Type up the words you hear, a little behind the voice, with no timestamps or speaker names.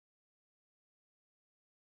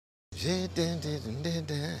When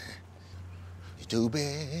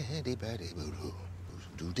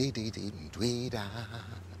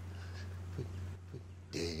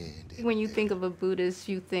you think of a Buddhist,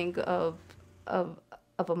 you think of a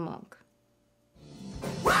monk.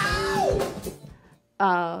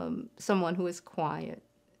 Someone who is quiet.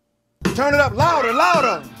 Turn it up louder,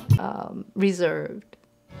 louder. Reserved.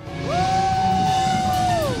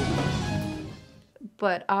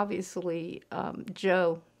 But obviously,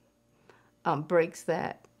 Joe breaks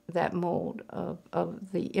that mold of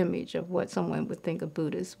the image of what someone would think a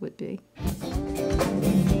Buddhist would be.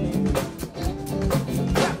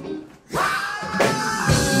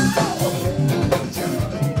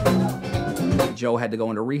 Joe had to go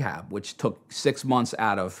into rehab, which took 6 months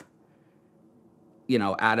out of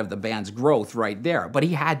the band's growth right there. But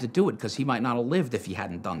he had to do it because he might not have lived if he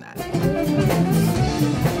hadn't done that.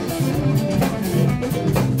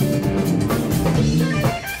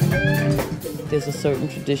 There's a certain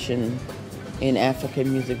tradition in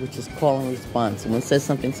African music which is call and response. When one says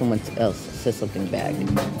something, someone else says something back.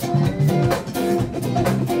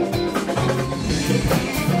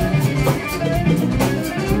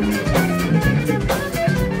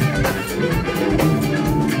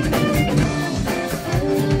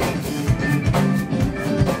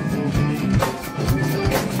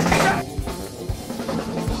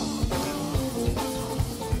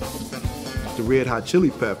 Red Hot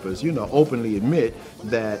Chili Peppers, openly admit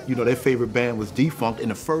that, their favorite band was Defunkt, and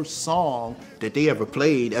the first song that they ever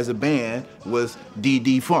played as a band was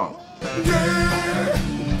Defunkt.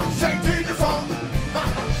 Yeah.